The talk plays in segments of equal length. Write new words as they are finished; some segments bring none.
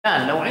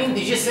الآن لو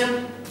عندي جسم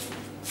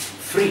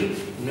فري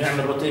انه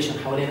يعمل روتيشن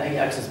حوالين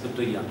اي اكسس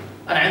بده اياه،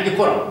 انا عندي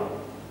كرة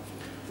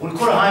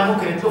والكرة هاي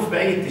ممكن تلف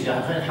باي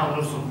اتجاه، خلينا نحاول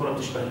نرسم كرة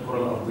بتشبه الكرة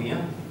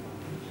الارضية.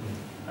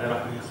 هاي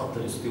راح خط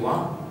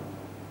الاستواء،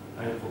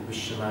 هاي القطب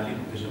الشمالي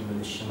التجمد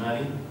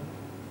الشمالي،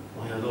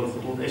 وهي هذول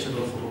الخطوط، ايش هذول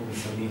الخطوط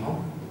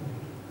بنسميهم؟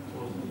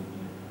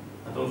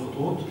 هذول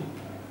الخطوط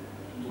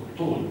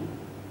طول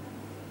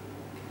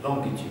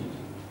لونجيتيود،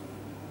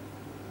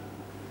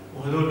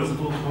 وهذول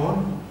الخطوط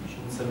هون شو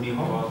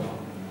بنسميهم؟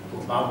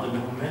 خطوط العرض اللي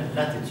هم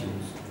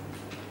لاتيتيودز.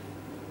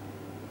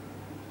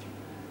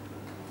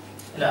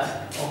 لا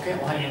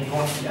اوكي، وهي عندي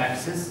هون في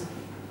الاكسس،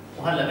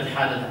 وهلا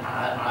بالحاله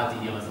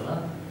العاديه مثلا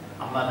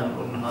عمالنا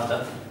بنقول انه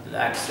هذا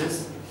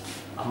الاكسس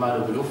عماله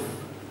بلف،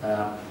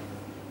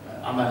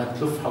 عمالها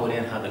تلف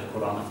حوالين هذا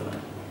الكره مثلا.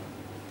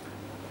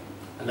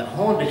 هلا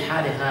هون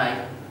بالحاله هاي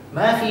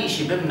ما في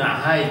شيء بمنع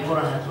هاي الكره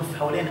انها تلف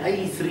حوالين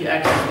اي 3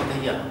 اكسس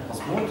بدها اياها،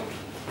 مضبوط؟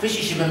 فيش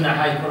شيء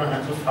بمنع هاي الكره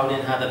انها تلف حوالين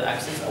هذا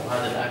الاكسس او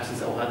هذا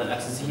الاكسس او هذا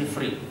الاكسس، هي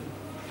فري.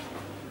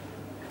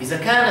 اذا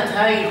كانت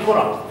هاي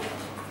الكره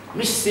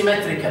مش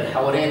سيمتريكال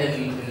حوالين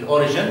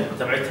الاوريجن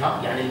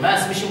تبعتها، يعني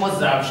الماس مش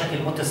موزعه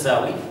بشكل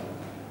متساوي،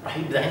 راح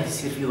يبدا عندي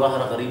يصير في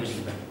ظاهره غريبه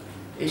جدا.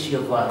 ايش هي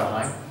الظاهره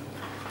هاي؟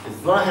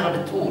 الظاهره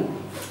بتقول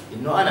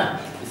انه انا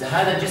اذا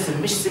هذا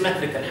الجسم مش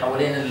سيمتريكال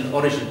حوالين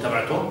الاوريجن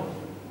تبعته،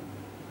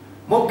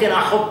 ممكن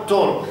احط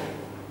تورك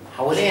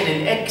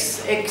حوالين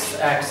الاكس اكس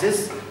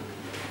اكسس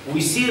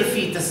ويصير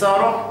في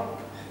تسارع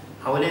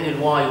حوالين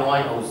الواي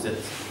واي او الزد.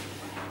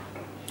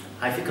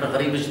 هاي فكره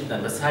غريبه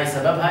جدا، بس هاي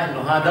سببها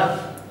انه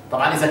هذا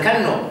طبعا اذا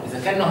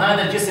كانه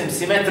هذا الجسم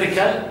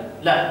سيمتريكال،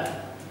 لا،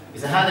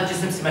 اذا هذا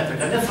الجسم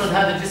سيمتريكال، نفرض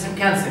هذا الجسم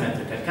كان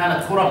سيمتريكال،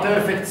 كانت كره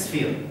بيرفكت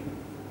سفير،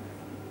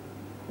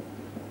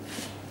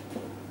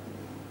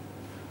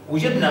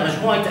 وجبنا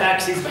مجموعه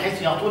اكسس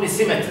بحيث يعطوني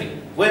سيمتري.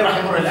 وين راح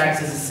يمر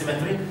الاكسس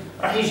السيمتري؟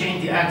 راح يجي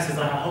عندي اكسس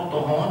راح احطه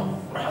هون،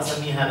 وراح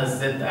اسميه هذا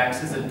الزد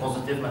اكسس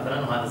البوزيتيف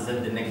مثلا، وهذا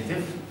الزد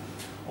النيجاتيف،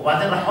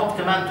 وبعدين راح احط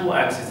كمان 2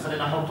 اكسس،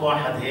 خلينا احط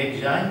واحد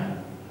هيك جاي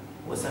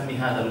واسمي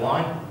هذا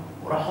الواي،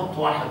 وراح احط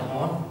واحد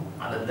هون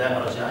على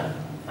الدائره جاي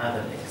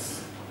هذا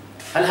الاكس.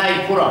 هل هاي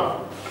الكره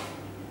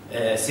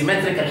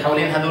سيمتريكال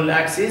حوالين هذول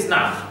الاكسس؟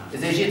 نعم.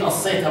 اذا جيت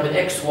قصيتها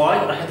بالاكس واي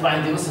راح يطلع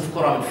عندي نصف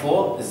كره من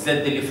فوق،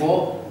 الزد اللي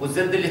فوق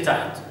والزد اللي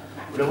تحت.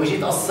 ولو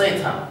جيت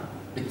قصيتها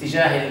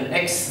باتجاه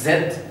الاكس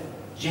زد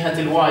جهه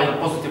الواي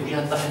البوزيتيف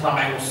وجهه راح يطلع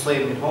معي نصين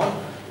من هون،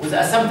 واذا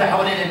قسمتها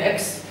حوالين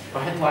الاكس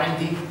راح يطلع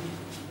عندي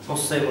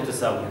نصين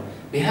متساويين.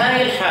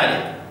 بهاي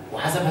الحاله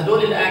وحسب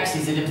هدول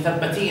الاكسس اللي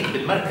مثبتين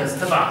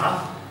بالمركز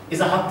تبعها،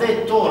 اذا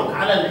حطيت تورك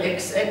على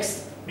الاكس اكس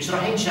مش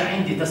راح ينشا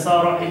عندي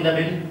تسارع الا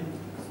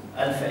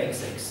بالالفا اكس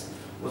اكس،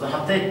 واذا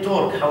حطيت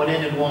تورك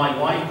حوالين الواي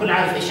واي، الكل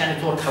عارف ايش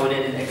يعني تورك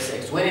حوالين الاكس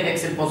اكس. وين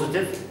الاكس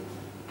البوزيتيف؟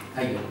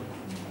 هيو.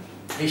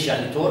 ايش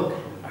يعني تورك؟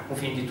 راح يكون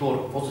في عندي تورك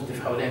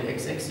بوزيتيف حوالين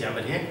الاكس اكس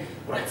يعمل هيك،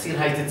 وراح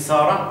تصير هاي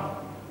تتسارع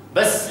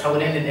بس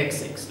حوالين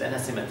الاكس اكس لانها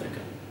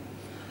سيمتريكال.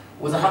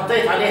 واذا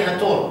حطيت عليها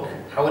تورك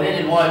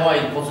حوالين الواي واي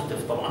البوزيتيف،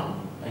 طبعا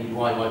هي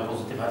الواي واي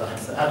بوزيتيف،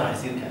 هذا راح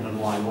يصير كانه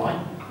الواي واي،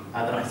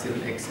 هذا راح يصير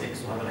الاكس اكس،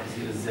 وهذا راح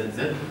يصير الزد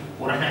زد،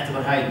 وراح نعتبر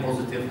هاي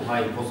البوزيتيف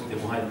وهاي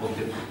البوزيتيف وهاي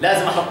البوزيتيف.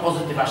 لازم احط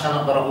بوزيتيف عشان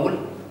اقدر اقول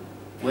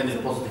وين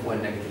البوزيتيف وين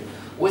النيجاتيف.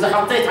 واذا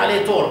حطيت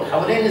عليه تورك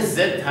حوالين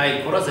الزد، هاي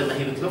الكره زي ما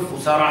هي بتلف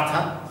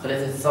وسارعتها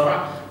خليتها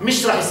تتسارع،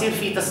 مش راح يصير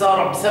في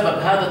تسارع بسبب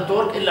هذا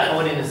التورك الا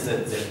حوالين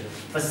الزد زد.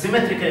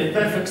 فالسيمتريكال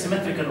البيرفكت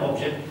سيمتريكال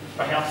اوبجكت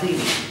راح يعطيني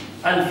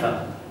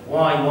الفا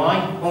واي واي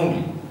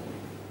اونلي،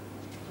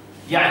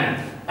 يعني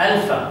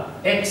الفا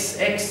اكس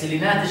اكس اللي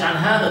ناتج عن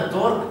هذا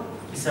التورك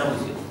يساوي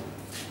زيرو.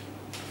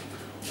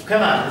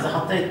 وكمان اذا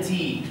حطيت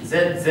تي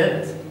زد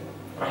زد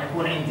راح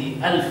يكون عندي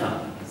الفا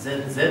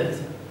زد زد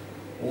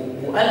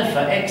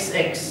والفا اكس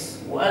اكس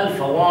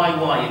والفا واي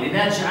واي اللي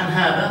ناتج عن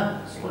هذا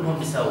كلهم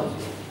بيساوي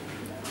زيرو.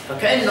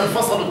 فكانه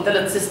انفصلوا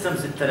الثلاث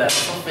سيستمز الثلاثه.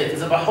 صفيت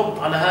اذا بحط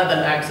على هذا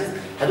الاكسس،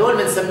 هدول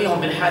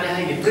بنسميهم بالحاله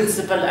هي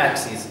البرنسبل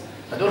اكسس،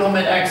 هدول هم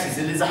الاكسس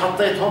اللي اذا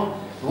حطيتهم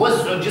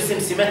بوزعوا الجسم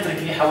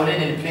سيمتريكلي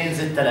حوالين البلينز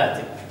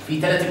الثلاثه.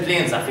 في 3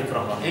 بلينز على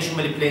فكره، ايش هم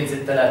البلينز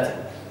الثلاثه؟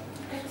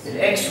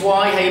 الاكس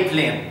واي هي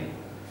بلين،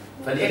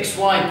 فالاكس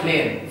واي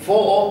بلين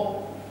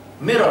فوقه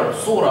ميرور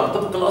صوره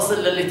طبق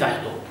الاصل للي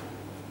تحته.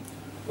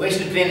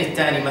 وايش البلين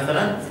الثاني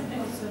مثلا؟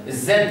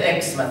 الزد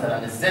اكس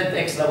مثلا، الزد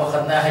اكس لو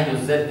اخذناها هي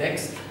الزد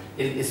اكس،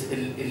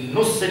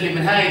 النص اللي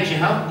من هاي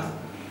الجهه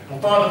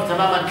مطابق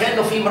تماما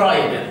كانه في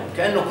مرايه بينهم،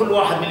 كانه كل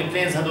واحد من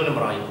البلينز هذول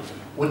مرايه.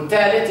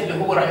 والثالث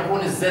اللي هو راح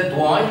يكون الزد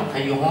واي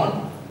هي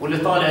هون، واللي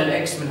طالع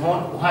الاكس من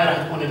هون، وهاي راح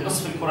تكون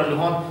النصف الكره اللي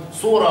هون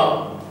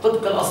صوره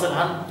طبق الاصل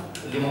عن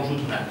اللي موجود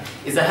هناك.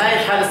 اذا هاي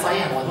الحاله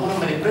صحيحه وهذول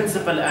هم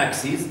البرنسبل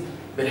اكسيز،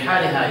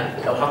 بالحاله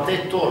هاي لو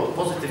حطيت تورك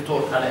بوزيتيف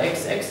تورك على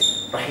اكس اكس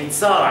راح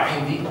يتسارع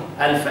عندي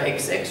الفا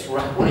اكس اكس،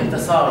 وراح يكون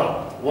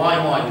التسارع واي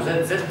واي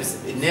وزد زد، بس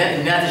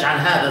الناتج عن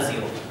هذا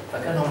زيرو.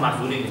 فكانهم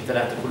معزولين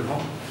الثلاثه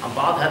كلهم عن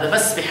بعض. هذا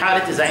بس في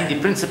حاله اذا عندي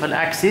برنسبل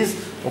اكسيز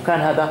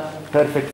وكان هذا بيرفكت.